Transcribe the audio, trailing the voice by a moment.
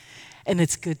and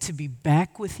it's good to be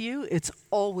back with you. It's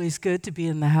always good to be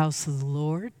in the house of the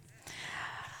Lord.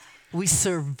 We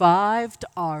survived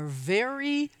our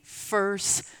very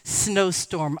first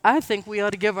snowstorm. I think we ought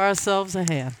to give ourselves a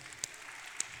hand.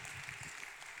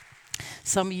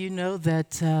 Some of you know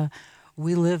that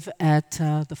we live at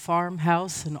the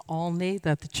farmhouse in Olney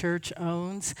that the church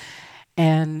owns,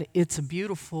 and it's a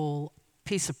beautiful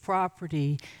piece of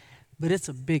property, but it's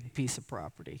a big piece of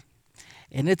property.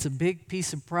 And it's a big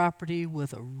piece of property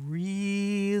with a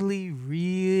really,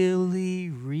 really,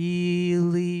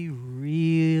 really,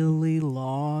 really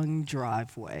long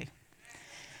driveway.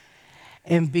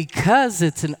 And because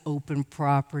it's an open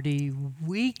property,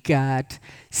 we got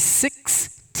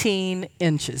 16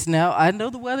 inches. Now, I know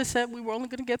the weather said we were only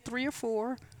going to get 3 or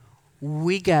 4.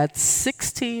 We got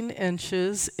 16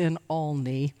 inches in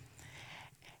Olney.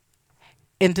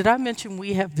 And did I mention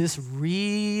we have this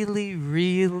really,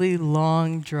 really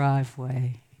long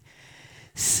driveway?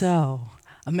 So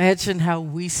imagine how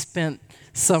we spent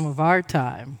some of our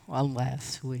time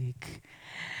last week.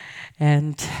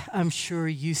 And I'm sure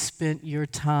you spent your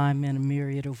time in a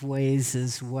myriad of ways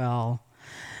as well.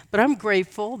 But I'm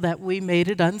grateful that we made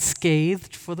it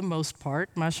unscathed for the most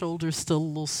part. My shoulder's still a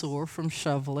little sore from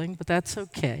shoveling, but that's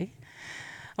okay.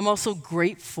 I'm also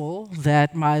grateful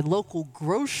that my local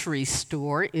grocery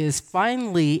store is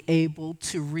finally able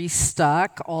to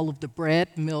restock all of the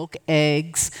bread, milk,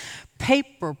 eggs,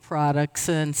 paper products,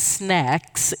 and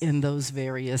snacks in those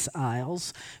various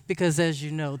aisles because, as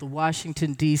you know, the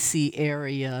Washington, D.C.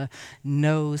 area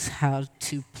knows how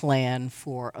to plan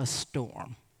for a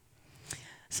storm.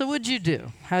 So what'd you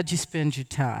do? How'd you spend your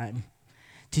time?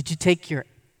 Did you take your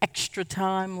extra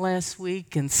time last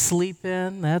week and sleep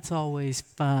in? That's always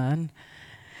fun.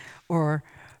 Or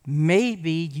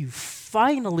maybe you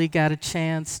finally got a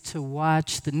chance to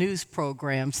watch the news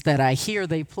programs that I hear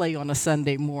they play on a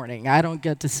Sunday morning. I don't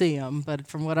get to see them, but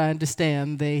from what I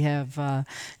understand, they have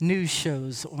news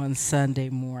shows on Sunday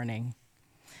morning.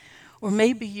 Or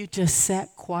maybe you just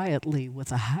sat quietly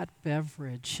with a hot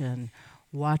beverage and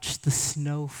watched the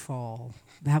snow fall.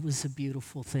 That was a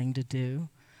beautiful thing to do.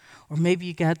 Or maybe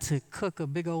you got to cook a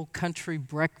big old country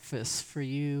breakfast for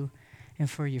you and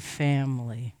for your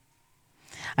family.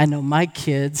 I know my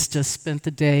kids just spent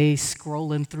the day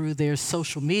scrolling through their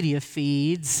social media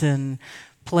feeds and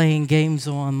playing games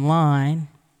online,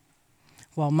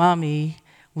 while Mommy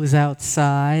was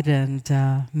outside and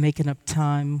making up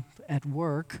time at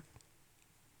work.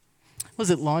 Was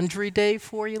it laundry day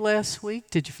for you last week?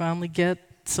 Did you finally get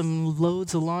some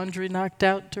loads of laundry knocked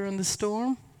out during the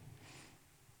storm?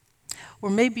 Or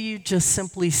maybe you just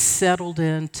simply settled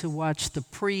in to watch the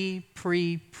pre-game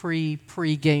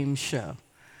show.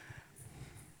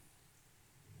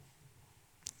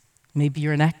 Maybe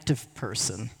you're an active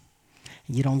person.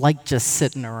 You don't like just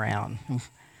sitting around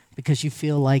because you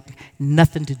feel like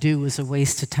nothing to do is a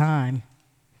waste of time.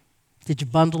 Did you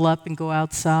bundle up and go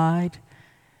outside?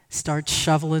 Start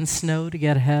shoveling snow to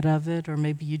get ahead of it? Or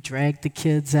maybe you dragged the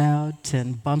kids out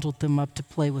and bundled them up to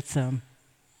play with them.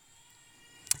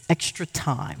 Extra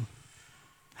time.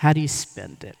 How do you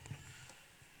spend it?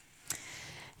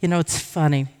 You know, it's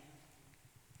funny.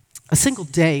 A single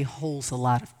day holds a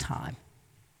lot of time.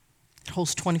 It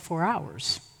holds 24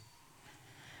 hours.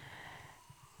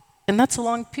 And that's a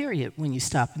long period when you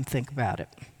stop and think about it.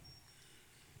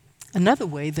 Another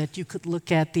way that you could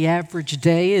look at the average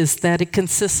day is that it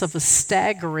consists of a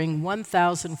staggering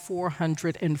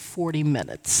 1,440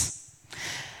 minutes.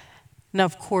 Now,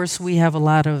 of course, we have a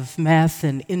lot of math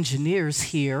and engineers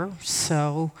here,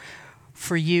 so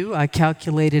for you, I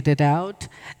calculated it out.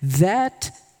 That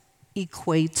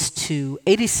equates to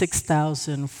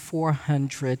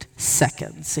 86,400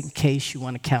 seconds, in case you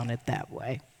want to count it that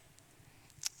way.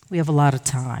 We have a lot of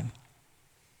time.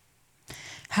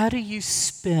 How do you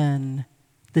spend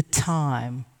the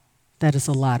time that is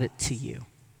allotted to you?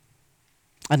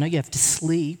 I know you have to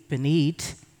sleep and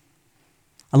eat.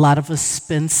 A lot of us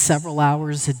spend several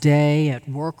hours a day at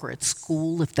work or at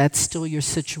school, if that's still your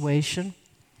situation.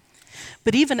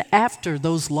 But even after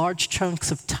those large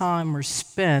chunks of time are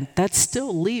spent, that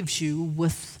still leaves you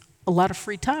with a lot of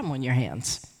free time on your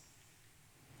hands.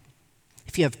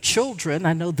 If you have children,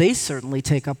 I know they certainly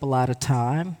take up a lot of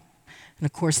time. And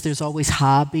of course, there's always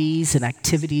hobbies and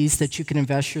activities that you can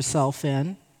invest yourself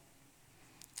in.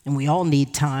 And we all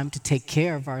need time to take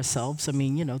care of ourselves. I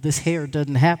mean, you know, this hair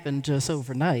doesn't happen just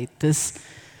overnight. This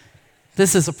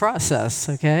is a process,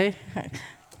 okay?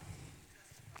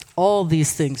 All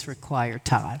these things require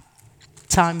time.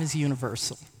 Time is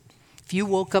universal. If you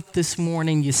woke up this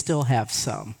morning, you still have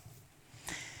some.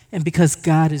 And because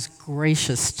God is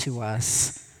gracious to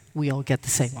us, we all get the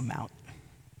same amount.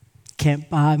 can't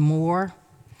buy more,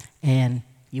 and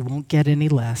you won't get any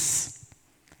less.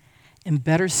 And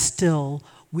better still,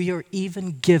 we are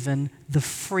even given the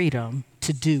freedom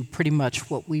to do pretty much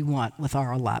what we want with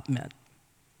our allotment.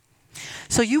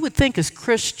 So you would think as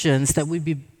Christians that we'd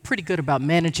be pretty good about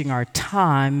managing our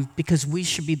time because we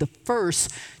should be the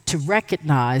first to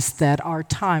recognize that our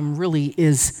time really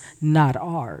is not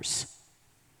ours.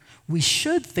 We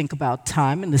should think about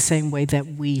time in the same way that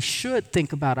we should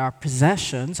think about our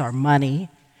possessions, our money.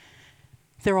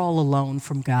 They're all a loan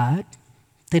from God.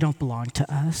 They don't belong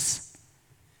to us.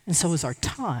 And so is our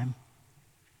time.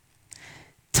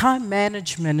 Time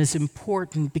management is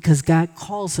important because God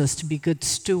calls us to be good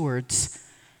stewards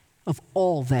of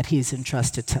all that He's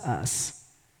entrusted to us.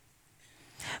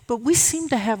 But we seem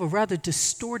to have a rather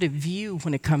distorted view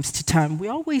when it comes to time. We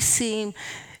always seem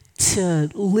to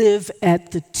live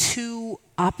at the two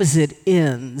opposite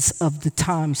ends of the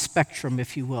time spectrum,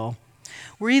 if you will.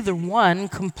 We're either one,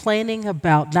 complaining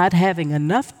about not having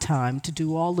enough time to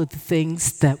do all of the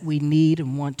things that we need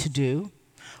and want to do,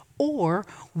 or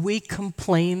we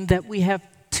complain that we have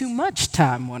too much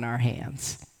time on our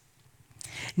hands.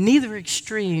 Neither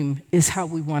extreme is how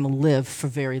we want to live for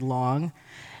very long,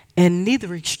 and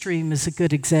neither extreme is a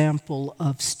good example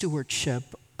of stewardship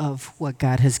of what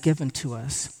God has given to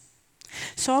us.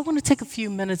 So I want to take a few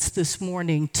minutes this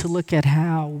morning to look at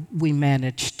how we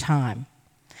manage time.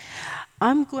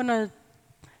 I'm going to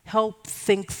help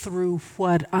think through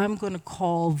what I'm going to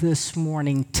call this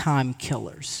morning time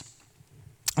killers.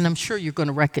 And I'm sure you're going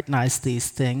to recognize these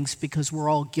things because we're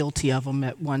all guilty of them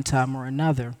at one time or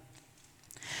another.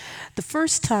 The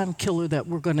first time killer that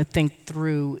we're going to think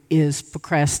through is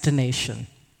procrastination.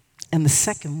 And the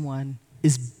second one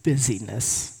is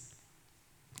busyness.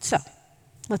 So,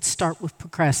 let's start with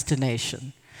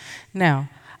procrastination. Now,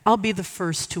 I'll be the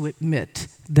first to admit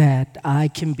that I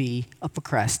can be a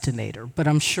procrastinator, but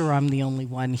I'm sure I'm the only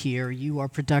one here. You are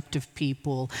productive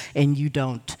people, and you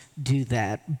don't do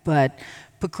that. But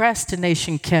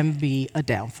procrastination can be a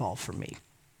downfall for me.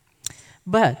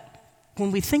 But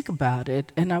when we think about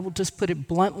it, and I will just put it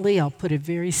bluntly, I'll put it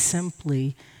very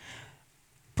simply,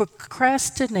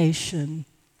 procrastination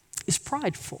is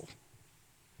prideful.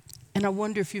 And I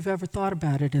wonder if you've ever thought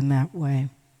about it in that way.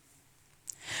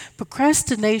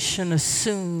 Procrastination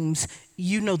assumes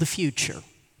you know the future,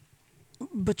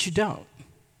 but you don't.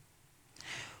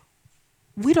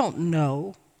 We don't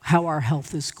know how our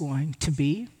health is going to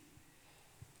be.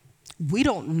 We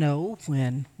don't know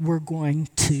when we're going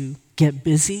to get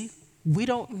busy. We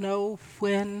don't know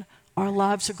when our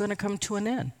lives are going to come to an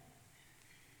end.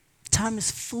 Time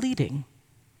is fleeting.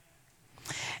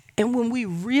 And when we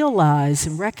realize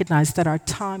and recognize that our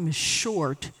time is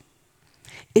short,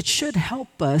 it should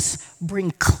help us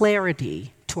bring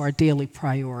clarity to our daily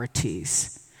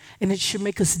priorities. And it should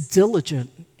make us diligent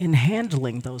in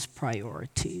handling those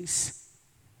priorities.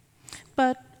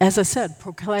 But as I said,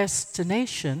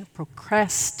 procrastination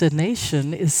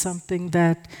is something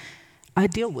that I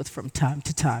deal with from time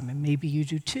to time, and maybe you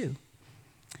do too.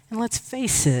 And let's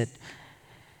face it,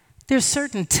 there's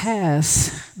certain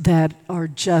tasks that are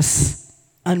just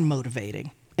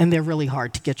unmotivating, and they're really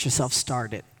hard to get yourself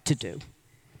started to do.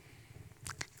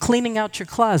 Cleaning out your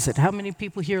closet. How many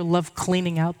people here love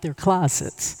cleaning out their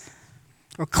closets?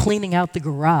 Or cleaning out the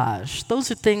garage?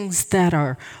 Those are things that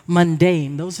are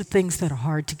mundane. Those are things that are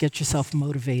hard to get yourself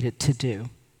motivated to do.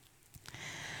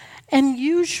 And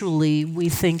usually we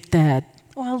think that,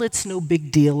 well, it's no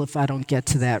big deal if I don't get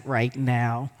to that right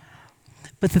now.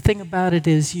 But the thing about it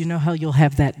is, you know how you'll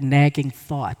have that nagging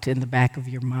thought in the back of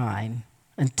your mind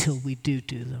until we do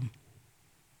them.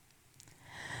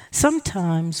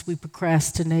 Sometimes we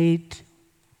procrastinate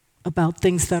about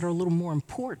things that are a little more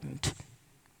important,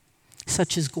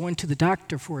 such as going to the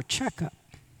doctor for a checkup,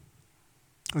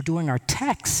 or doing our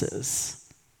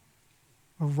taxes,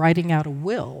 or writing out a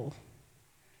will,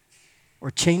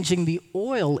 or changing the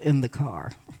oil in the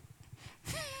car,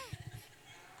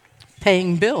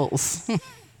 paying bills,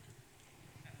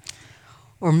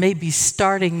 or maybe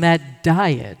starting that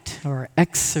diet or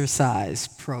exercise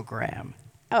program.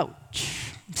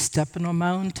 Ouch, I'm stepping on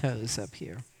my own toes up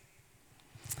here.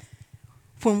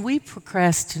 When we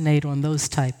procrastinate on those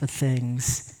type of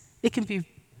things, it can be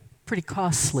pretty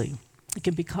costly. It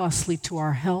can be costly to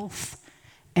our health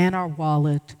and our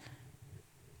wallet,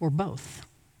 or both.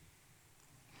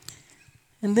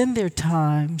 And then there are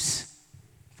times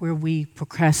where we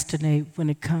procrastinate when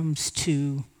it comes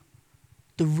to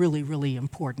the really, really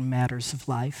important matters of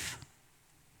life,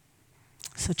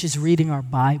 such as reading our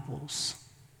Bibles,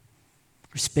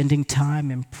 or spending time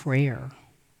in prayer,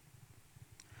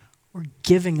 We're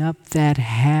giving up that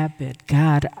habit.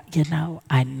 God,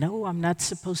 I know I'm not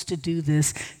supposed to do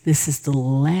this. This is the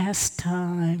last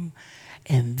time.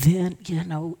 And then,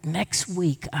 next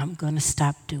week I'm going to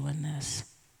stop doing this.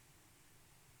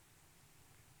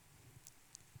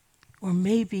 Or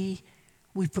maybe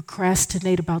we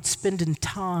procrastinate about spending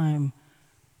time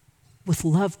with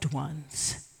loved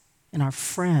ones and our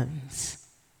friends.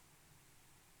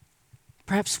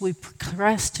 Perhaps we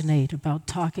procrastinate about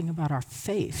talking about our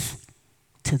faith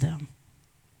to them.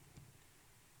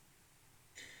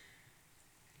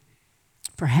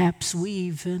 Perhaps we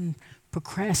even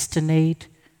procrastinate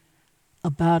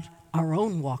about our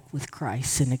own walk with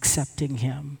Christ and accepting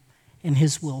Him and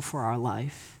His will for our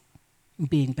life and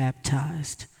being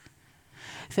baptized.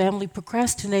 Family,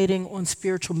 procrastinating on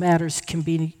spiritual matters can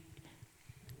be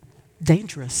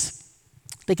dangerous.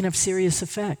 They can have serious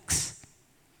effects,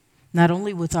 not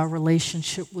only with our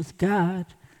relationship with God,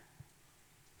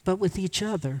 but with each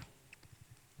other.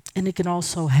 And it can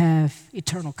also have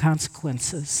eternal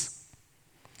consequences.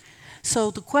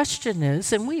 So the question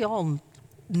is, and we all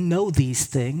know these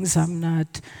things, I'm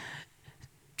not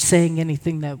saying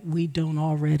anything that we don't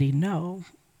already know,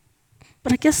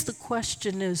 but I guess the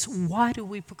question is, why do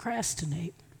we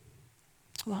procrastinate?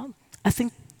 Well, I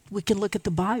think we can look at the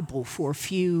Bible for a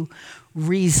few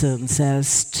reasons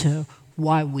as to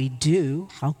why we do.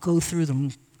 I'll go through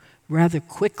them rather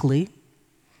quickly.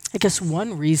 I guess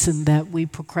one reason that we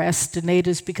procrastinate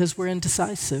is because we're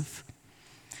indecisive.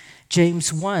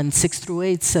 James 1,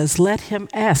 6-8 says, "Let him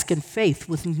ask in faith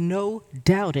with no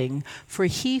doubting, for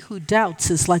he who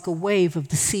doubts is like a wave of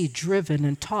the sea driven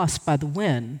and tossed by the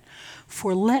wind.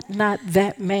 For let not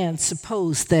that man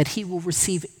suppose that he will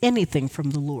receive anything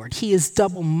from the Lord. He is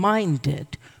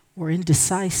double-minded or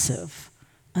indecisive,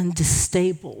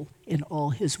 unstable in all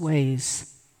his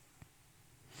ways."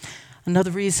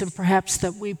 Another reason perhaps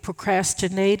that we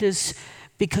procrastinate is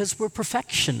because we're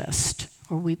perfectionists,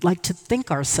 or we'd like to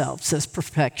think ourselves as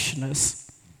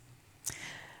perfectionists.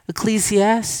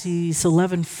 Ecclesiastes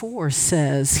 11:4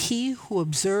 says, "He who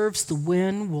observes the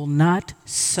wind will not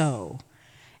sow,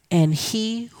 and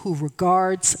he who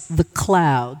regards the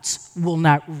clouds will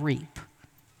not reap."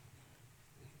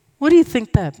 What do you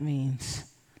think that means?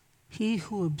 He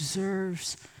who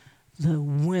observes the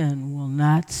wind will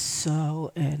not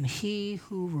sow, and he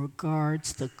who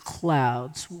regards the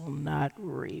clouds will not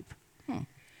reap.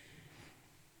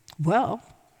 Well,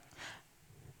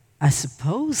 I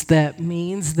suppose that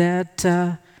means that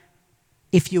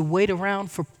if you wait around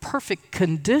for perfect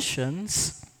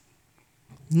conditions,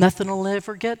 nothing will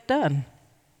ever get done.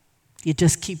 You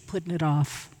just keep putting it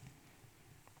off.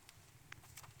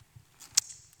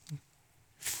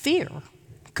 Fear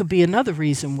could be another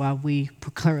reason why we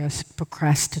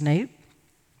procrastinate.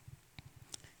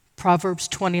 Proverbs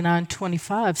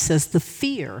 29:25 says, "The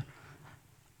fear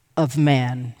of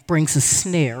man brings a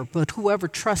snare, but whoever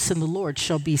trusts in the Lord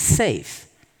shall be safe."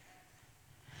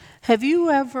 Have you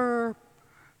ever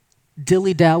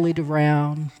dilly-dallied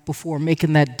around before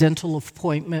making that dental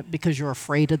appointment because you're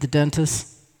afraid of the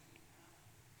dentist?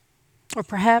 Or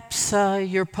perhaps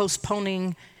you're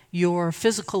postponing your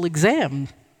physical exam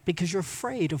because you're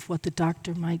afraid of what the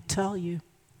doctor might tell you.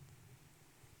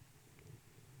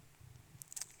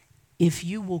 If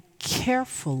you will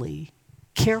carefully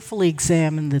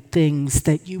examine the things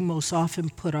that you most often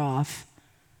put off,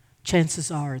 chances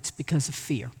are it's because of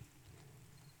fear.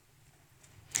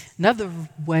 Another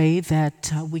way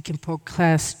that we can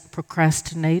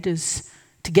procrastinate is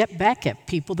to get back at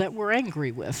people that we're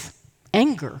angry with.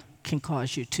 Anger can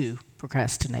cause you to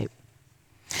procrastinate.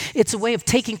 It's a way of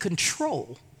taking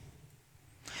control.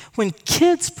 When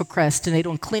kids procrastinate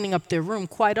on cleaning up their room,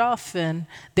 quite often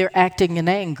they're acting in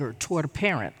anger toward a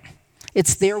parent.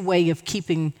 It's their way of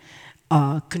keeping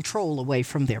control away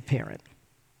from their parent.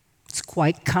 It's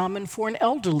quite common for an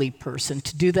elderly person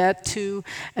to do that to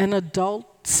an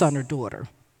adult son or daughter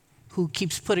who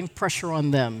keeps putting pressure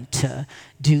on them to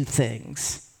do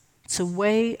things. It's a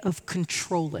way of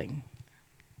controlling.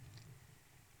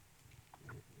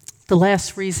 The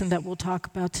last reason that we'll talk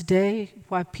about today,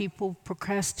 why people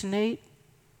procrastinate,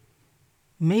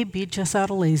 may be just out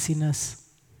of laziness.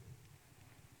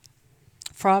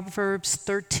 Proverbs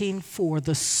 13:4,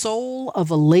 "The soul of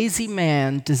a lazy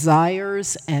man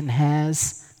desires and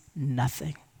has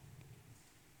nothing."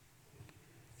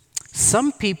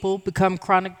 Some people become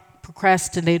chronic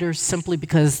procrastinators simply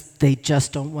because they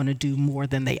just don't want to do more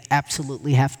than they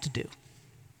absolutely have to do.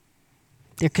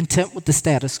 They're content with the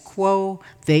status quo.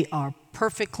 They are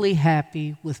perfectly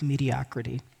happy with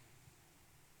mediocrity.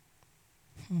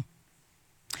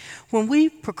 When we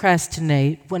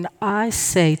procrastinate, when I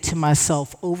say to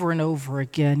myself over and over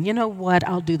again, you know what,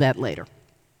 I'll do that later,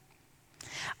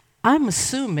 I'm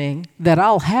assuming that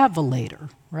I'll have a later,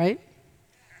 right?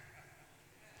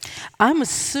 I'm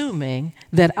assuming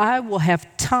that I will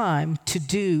have time to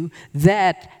do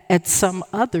that at some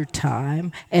other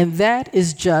time, and that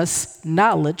is just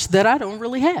knowledge that I don't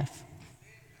really have.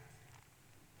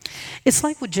 It's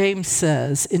like what James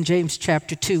says in James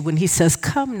chapter 2 when he says,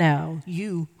 "Come now,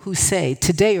 you who say,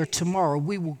 today or tomorrow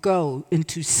we will go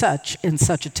into such and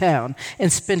such a town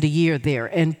and spend a year there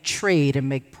and trade and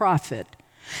make profit.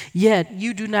 Yet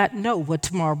you do not know what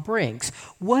tomorrow brings.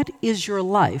 What is your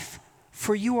life?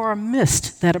 For you are a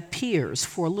mist that appears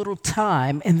for a little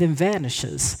time and then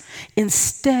vanishes.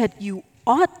 Instead, you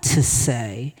ought to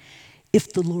say,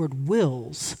 if the Lord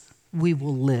wills, we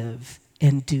will live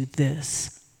and do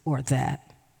this or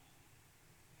that."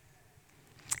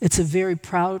 It's a very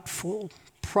prideful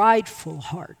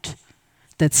heart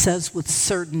that says with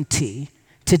certainty,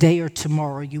 today or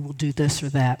tomorrow you will do this or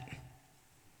that.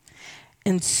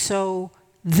 And so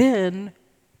then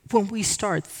when we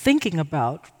start thinking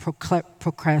about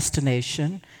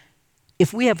procrastination,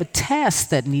 if we have a task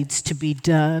that needs to be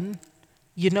done,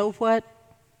 you know what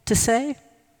to say?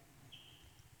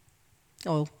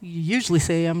 Oh, you usually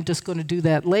say, I'm just going to do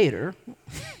that later,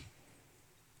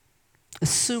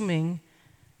 assuming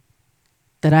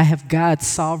that I have God's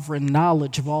sovereign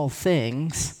knowledge of all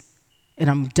things, and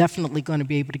I'm definitely going to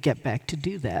be able to get back to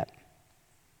do that.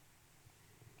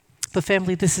 But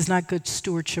family, this is not good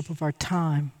stewardship of our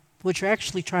time. What you're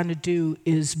actually trying to do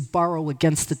is borrow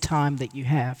against the time that you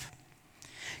have.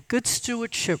 Good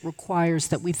stewardship requires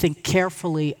that we think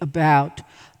carefully about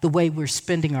the way we're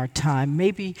spending our time.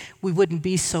 Maybe we wouldn't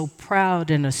be so proud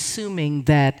in assuming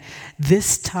that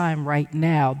this time right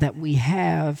now that we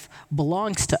have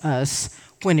belongs to us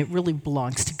when it really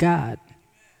belongs to God.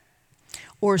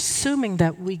 Or assuming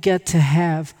that we get to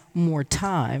have more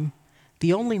time,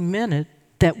 the only minute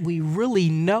that we really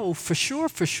know for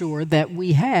sure that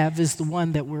we have is the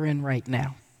one that we're in right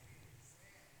now.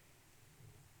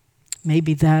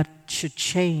 Maybe that should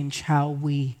change how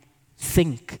we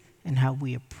think and how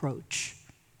we approach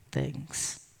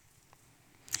things.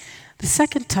 The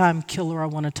second time killer I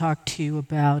want to talk to you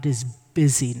about is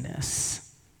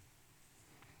busyness.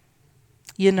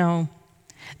 You know,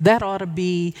 that ought to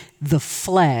be the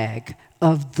flag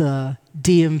of the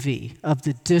DMV, of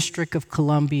the District of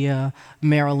Columbia,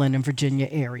 Maryland, and Virginia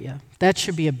area. That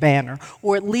should be a banner,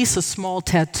 or at least a small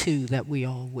tattoo that we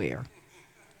all wear.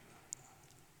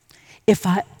 If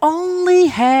I only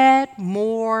had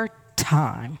more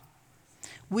time.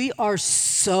 We are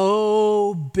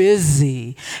so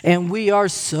busy and we are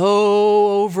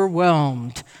so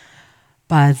overwhelmed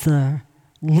by the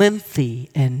lengthy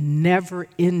and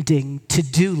never-ending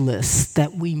to-do lists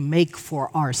that we make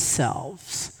for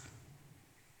ourselves.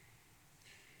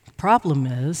 Problem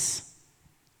is,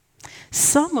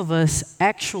 some of us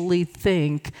actually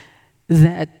think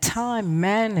that time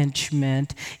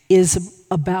management is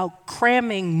about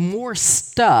cramming more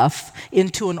stuff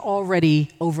into an already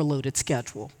overloaded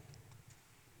schedule.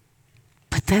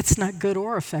 But that's not good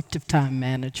or effective time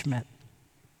management.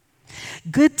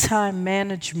 Good time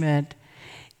management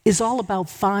is all about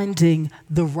finding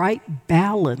the right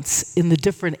balance in the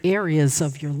different areas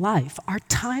of your life. Our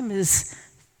time is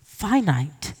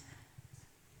finite.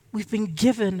 We've been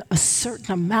given a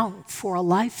certain amount for a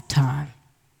lifetime.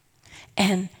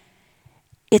 And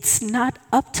it's not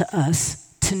up to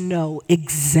us to know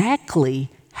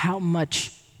exactly how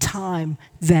much time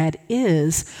that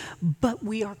is, but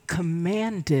we are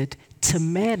commanded to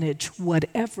manage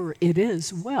whatever it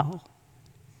is well.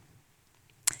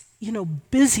 You know,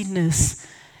 busyness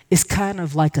is kind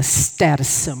of like a status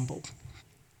symbol.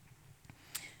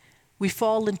 We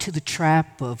fall into the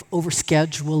trap of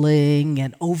overscheduling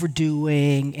and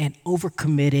overdoing and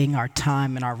overcommitting our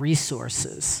time and our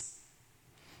resources.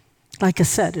 Like I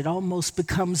said, it almost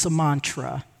becomes a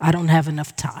mantra. I don't have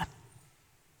enough time.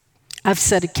 I've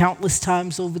said it countless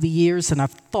times over the years, and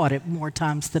I've thought it more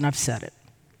times than I've said it.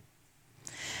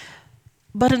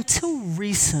 But until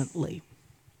recently,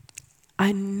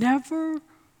 I never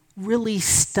really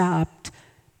stopped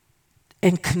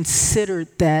and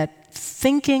considered that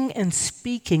thinking and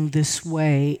speaking this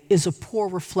way is a poor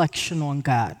reflection on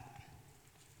God.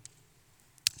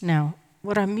 Now,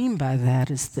 what I mean by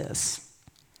that is this.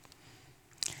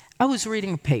 I was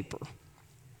reading a paper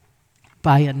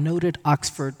by a noted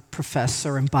Oxford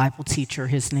professor and Bible teacher.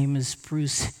 His name is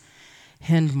Bruce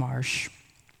Hindmarsh.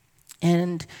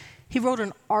 And he wrote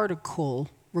an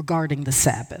article regarding the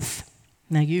Sabbath.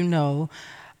 Now, you know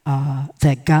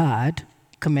that God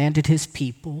commanded his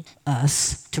people,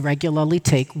 us, to regularly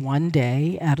take one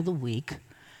day out of the week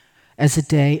as a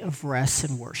day of rest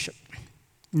and worship.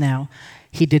 Now,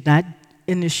 he did not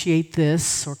initiate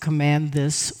this or command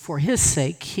this for his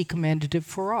sake. He commanded it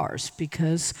for ours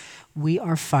because we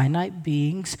are finite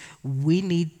beings. We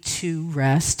need to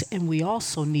rest, and we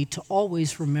also need to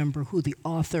always remember who the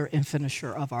author and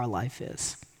finisher of our life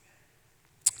is.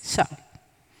 So,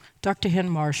 Dr. Hen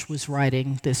Marsh was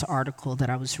writing this article that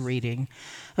I was reading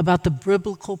about the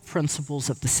biblical principles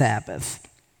of the Sabbath.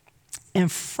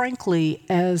 And frankly,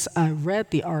 as I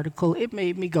read the article, it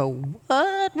made me go,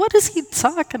 what? What is he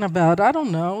talking about? I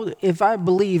don't know if I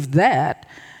believe that.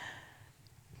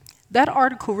 That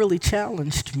article really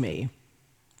challenged me.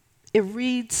 It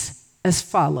reads as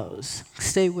follows.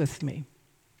 Stay with me.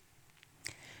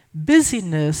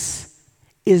 Busyness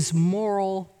is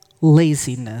moral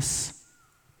laziness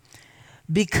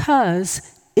because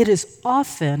it is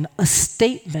often a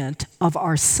statement of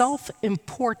our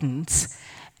self-importance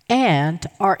and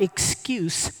our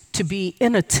excuse to be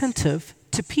inattentive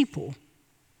to people.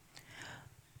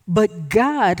 But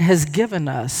God has given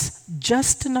us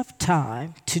just enough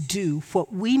time to do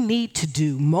what we need to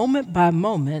do moment by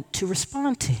moment to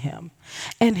respond to Him.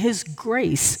 And His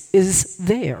grace is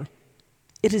there.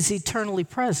 It is eternally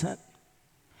present.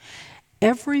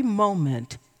 Every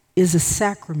moment is a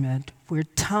sacrament where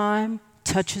time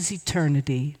touches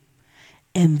eternity,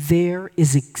 and there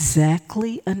is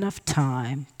exactly enough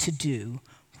time to do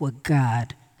what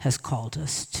God has called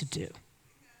us to do.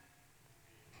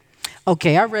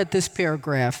 Okay, I read this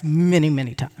paragraph many,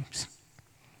 many times.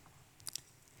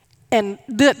 And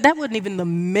that wasn't even the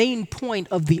main point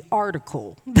of the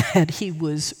article that he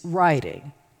was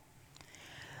writing.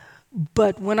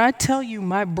 But when I tell you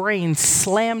my brain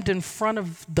slammed in front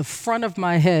of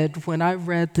my head when I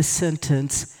read the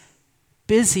sentence,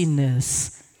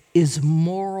 busyness is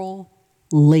moral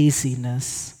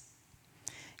laziness.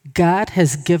 God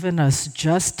has given us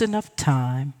just enough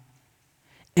time.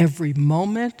 Every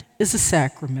moment is a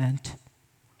sacrament.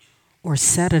 Or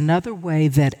said another way,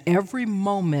 that every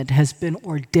moment has been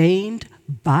ordained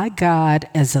by God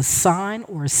as a sign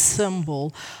or a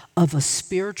symbol of a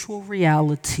spiritual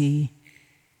reality.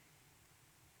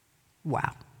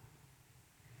 Wow.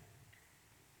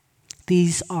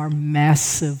 These are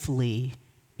massively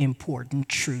important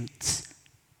truths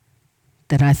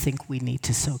that I think we need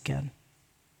to soak in.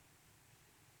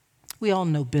 We all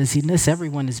know busyness.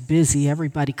 Everyone is busy.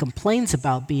 Everybody complains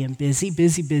about being busy.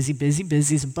 Busy, busy, busy,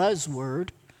 busy is a buzzword.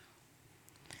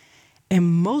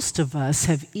 And most of us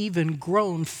have even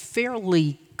grown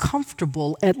fairly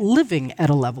comfortable at living at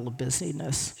a level of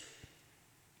busyness.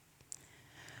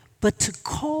 But to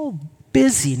call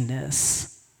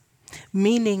busyness,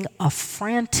 meaning a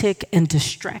frantic and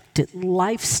distracted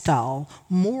lifestyle,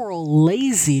 moral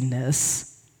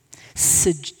laziness,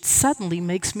 suddenly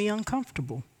makes me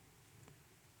uncomfortable.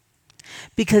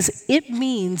 Because it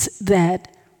means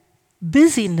that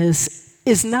busyness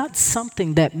is not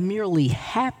something that merely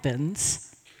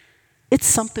happens, it's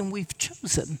something we've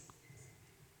chosen.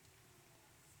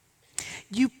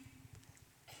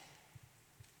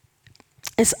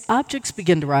 As objects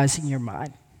begin to rise in your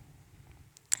mind,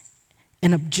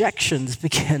 and objections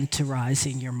begin to rise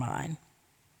in your mind,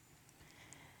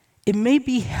 it may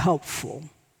be helpful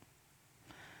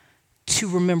to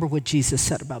remember what Jesus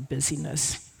said about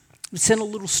busyness. It's in a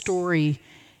little story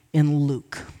in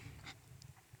Luke.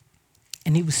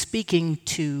 And he was speaking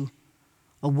to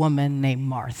a woman named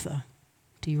Martha.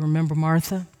 Do you remember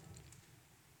Martha?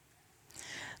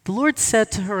 The Lord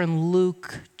said to her in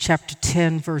Luke chapter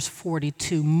 10, verse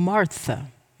 42, Martha,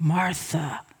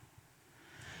 Martha,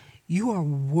 you are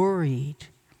worried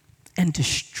and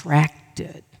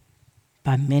distracted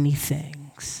by many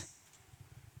things.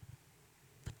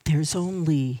 But there's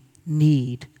only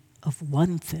need of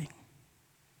one thing.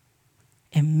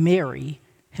 And Mary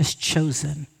has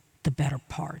chosen the better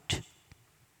part.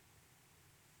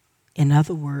 In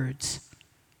other words,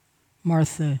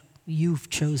 Martha, you've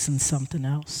chosen something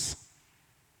else.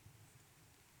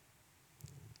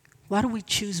 Why do we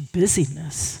choose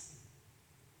busyness?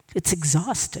 It's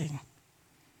exhausting.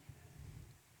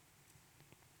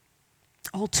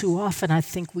 All too often, I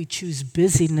think we choose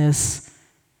busyness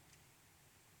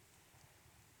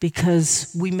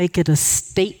because we make it a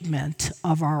statement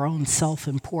of our own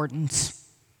self-importance.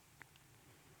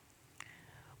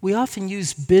 We often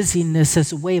use busyness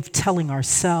as a way of telling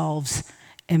ourselves,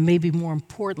 and maybe more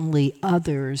importantly,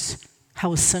 others,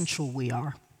 how essential we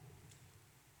are.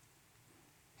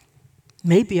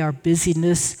 Maybe our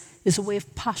busyness is a way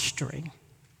of posturing.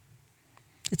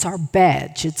 It's our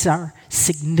badge, it's our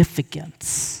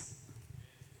significance.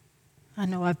 I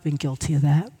know I've been guilty of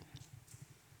that.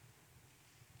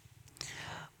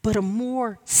 But a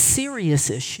more serious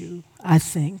issue, I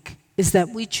think, is that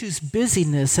we choose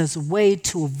busyness as a way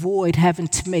to avoid having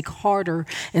to make harder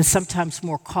and sometimes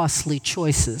more costly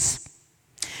choices.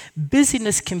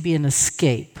 Busyness can be an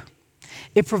escape.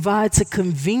 It provides a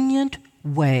convenient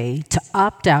way to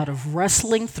opt out of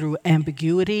wrestling through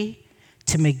ambiguity,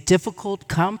 to make difficult,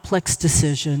 complex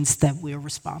decisions that we're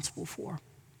responsible for.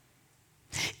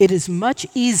 It is much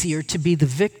easier to be the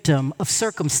victim of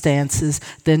circumstances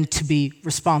than to be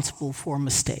responsible for a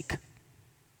mistake.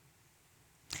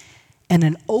 And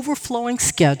an overflowing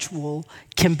schedule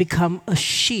can become a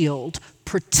shield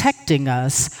protecting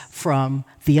us from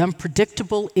the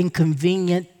unpredictable,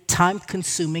 inconvenient,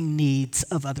 time-consuming needs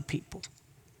of other people.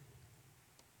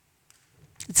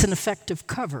 It's an effective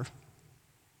cover.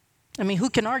 I mean, who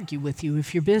can argue with you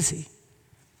if you're busy?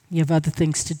 You have other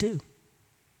things to do.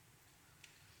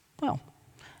 Well,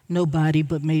 nobody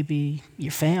but maybe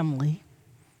your family,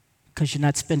 because you're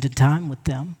not spending time with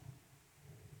them.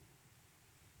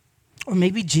 Or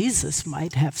maybe Jesus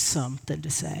might have something to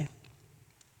say.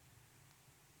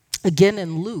 Again,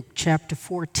 in Luke chapter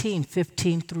 14,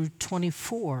 15 through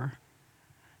 24,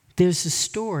 there's a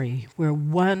story where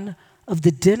one of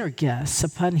the dinner guests,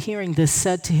 upon hearing this,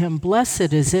 said to him,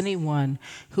 "Blessed is anyone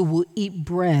who will eat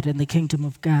bread in the kingdom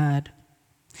of God."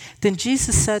 Then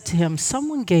Jesus said to him,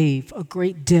 "Someone gave a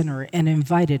great dinner and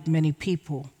invited many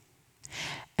people.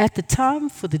 At the time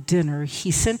for the dinner,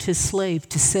 he sent his slave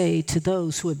to say to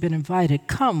those who had been invited,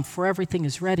 'Come, for everything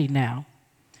is ready now.'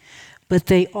 But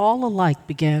they all alike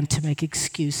began to make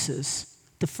excuses.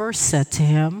 The first said to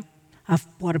him, 'I've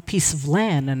bought a piece of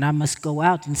land and I must go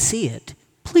out and see it.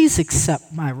 Please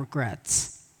accept my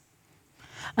regrets.'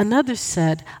 Another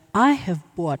said, 'I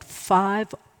have bought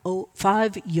five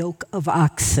yoke of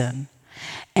oxen,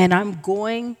 and I'm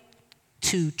going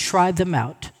to try them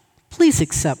out. Please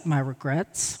accept my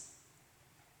regrets.'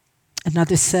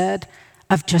 Another said,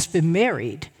 'I've just been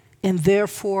married, and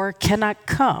therefore cannot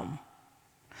come.'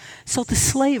 So the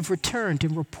slave returned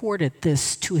and reported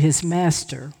this to his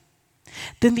master.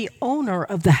 Then the owner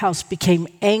of the house became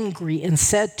angry and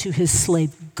said to his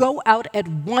slave, 'Go out at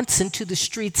once into the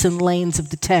streets and lanes of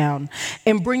the town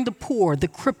and bring the poor, the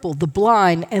crippled, the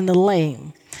blind, and the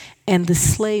lame.' And the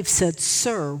slave said,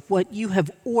 'Sir, what you have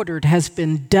ordered has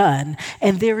been done,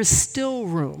 and there is still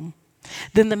room.'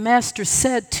 Then the master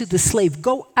said to the slave,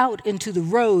 'Go out into the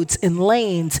roads and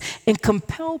lanes and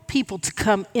compel people to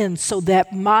come in so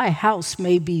that my house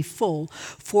may be full.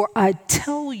 For I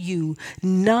tell you,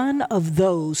 none of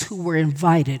those who were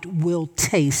invited will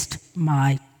taste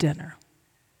my dinner.'"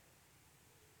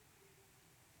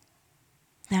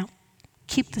 Now,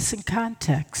 keep this in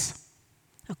context.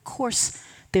 Of course,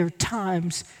 there are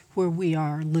times where we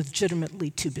are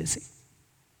legitimately too busy.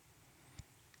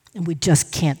 And we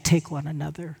just can't take on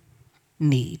another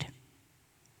need.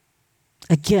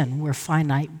 Again, we're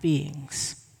finite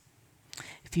beings.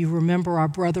 If you remember our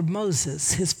brother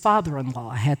Moses, his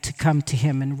father-in-law had to come to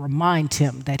him and remind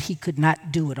him that he could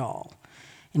not do it all.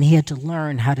 And he had to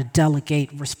learn how to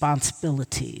delegate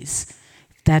responsibilities.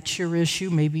 If that's your issue,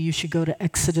 maybe you should go to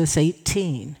Exodus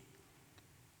 18.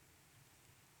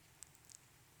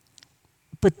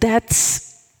 But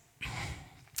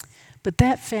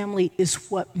that, family, is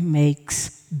what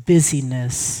makes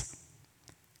busyness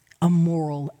a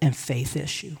moral and faith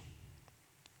issue.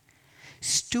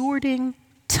 Stewarding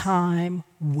time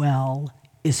well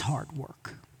is hard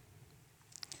work.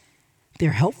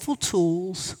 They're helpful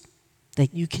tools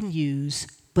that you can use,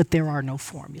 but there are no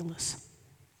formulas.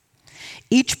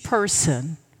 Each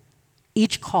person,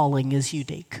 each calling is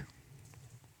unique.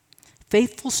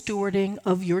 Faithful stewarding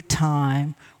of your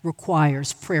time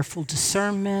requires prayerful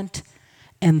discernment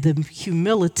and the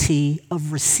humility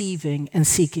of receiving and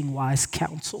seeking wise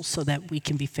counsel so that we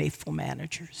can be faithful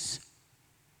managers.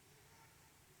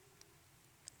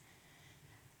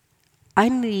 I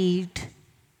need,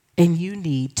 and you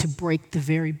need, to break the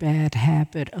very bad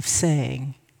habit of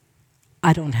saying,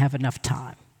 "I don't have enough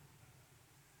time."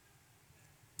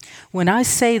 When I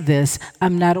say this,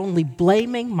 I'm not only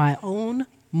blaming my own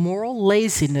moral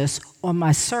laziness on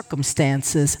my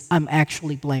circumstances, I'm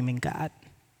actually blaming God.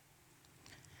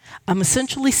 I'm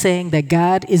essentially saying that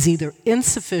God is either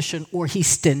insufficient or he's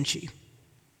stingy.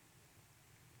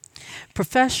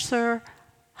 Professor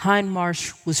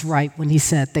Hindmarsh was right when he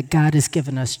said that God has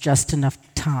given us just enough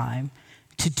time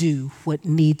to do what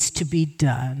needs to be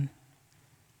done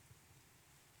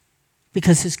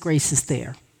because his grace is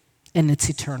there and it's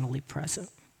eternally present.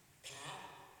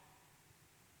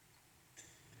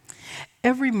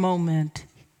 Every moment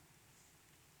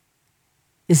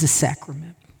is a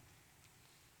sacrament.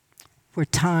 where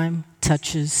time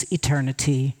touches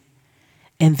eternity,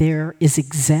 and there is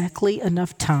exactly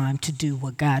enough time to do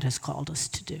what God has called us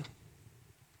to do.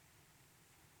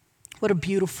 What a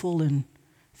beautiful and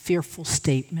fearful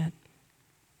statement.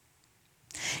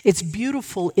 It's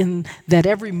beautiful in that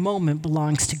every moment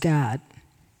belongs to God,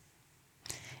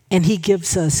 and He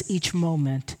gives us each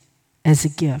moment as a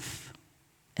gift,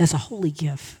 as a holy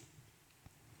gift.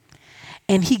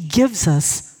 And He gives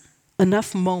us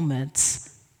enough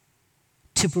moments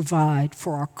to provide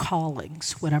for our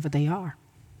callings, whatever they are.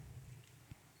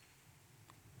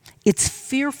 It's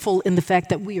fearful in the fact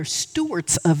that we are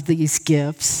stewards of these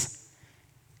gifts,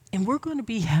 and we're going to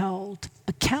be held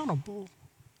accountable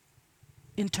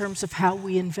in terms of how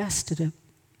we invested it.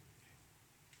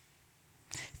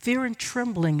 Fear and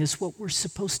trembling is what we're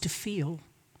supposed to feel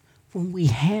when we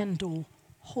handle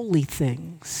holy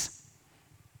things,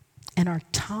 and our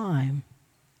time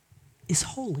is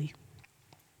holy.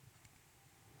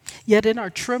 Yet in our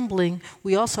trembling,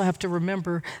 we also have to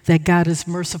remember that God is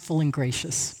merciful and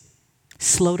gracious,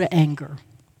 slow to anger,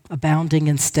 abounding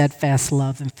in steadfast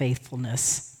love and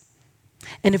faithfulness.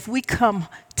 And if we come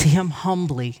to Him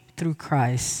humbly through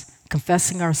Christ,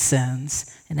 confessing our sins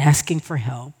and asking for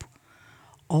help,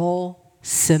 all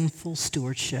sinful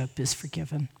stewardship is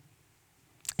forgiven.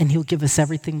 And He'll give us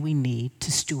everything we need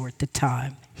to steward the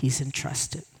time He's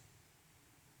entrusted.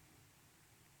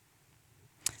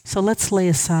 So let's lay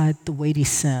aside the weighty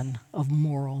sin of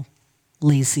moral,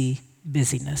 lazy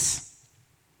busyness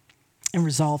and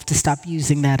resolve to stop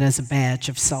using that as a badge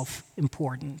of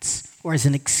self-importance or as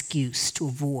an excuse to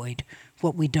avoid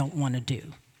what we don't want to do.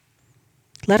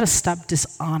 Let us stop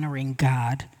dishonoring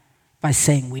God by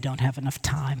saying we don't have enough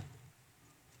time.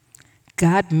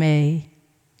 God may,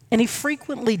 and He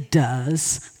frequently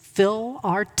does, fill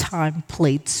our time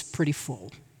plates pretty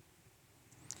full.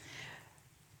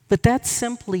 But that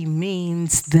simply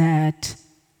means that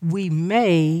we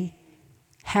may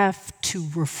have to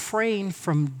refrain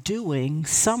from doing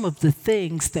some of the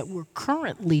things that we're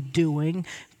currently doing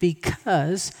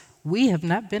because we have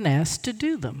not been asked to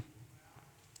do them.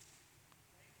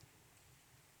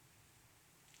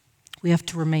 We have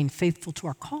to remain faithful to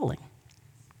our calling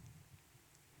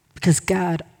because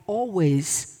God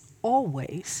always,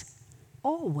 always,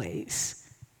 always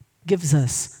gives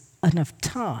us enough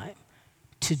time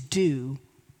to do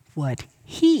what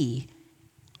He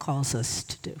calls us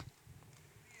to do.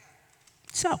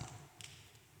 So,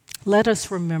 let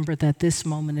us remember that this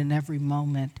moment and every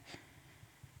moment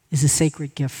is a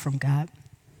sacred gift from God.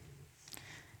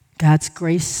 God's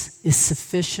grace is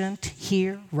sufficient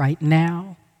here, right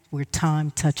now, where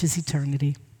time touches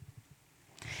eternity.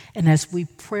 And as we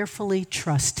prayerfully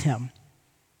trust Him,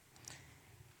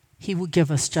 He will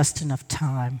give us just enough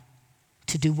time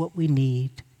to do what we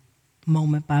need,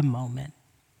 moment by moment,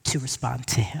 to respond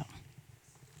to Him.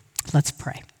 Let's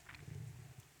pray.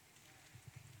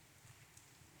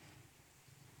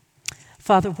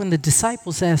 Father, when the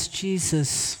disciples asked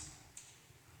Jesus,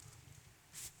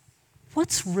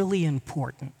 what's really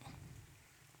important?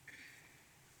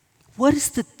 What is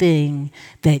the thing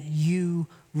that you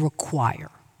require?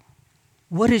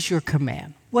 What is your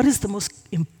command? What is the most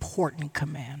important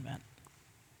commandment?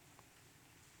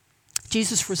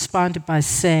 Jesus responded by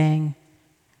saying,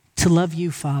 to love you,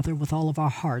 Father, with all of our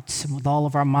hearts and with all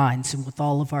of our minds and with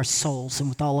all of our souls and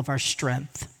with all of our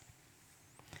strength.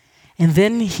 And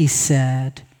then He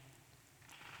said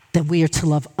that we are to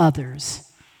love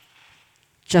others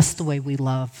just the way we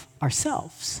love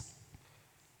ourselves.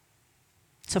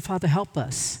 So, Father, help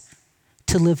us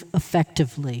to live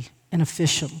effectively and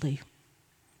efficiently.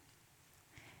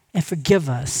 And forgive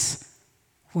us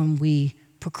when we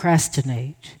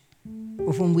procrastinate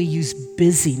or when we use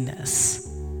busyness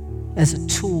as a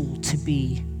tool to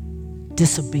be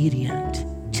disobedient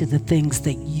to the things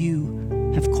that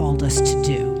you have called us to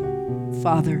do.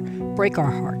 Father, break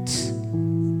our hearts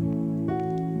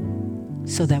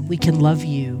so that we can love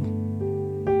you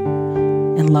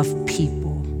and love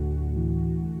people.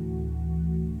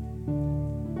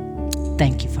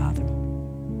 Thank you, Father.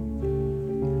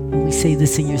 And we say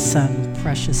this in your Son's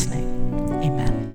precious name.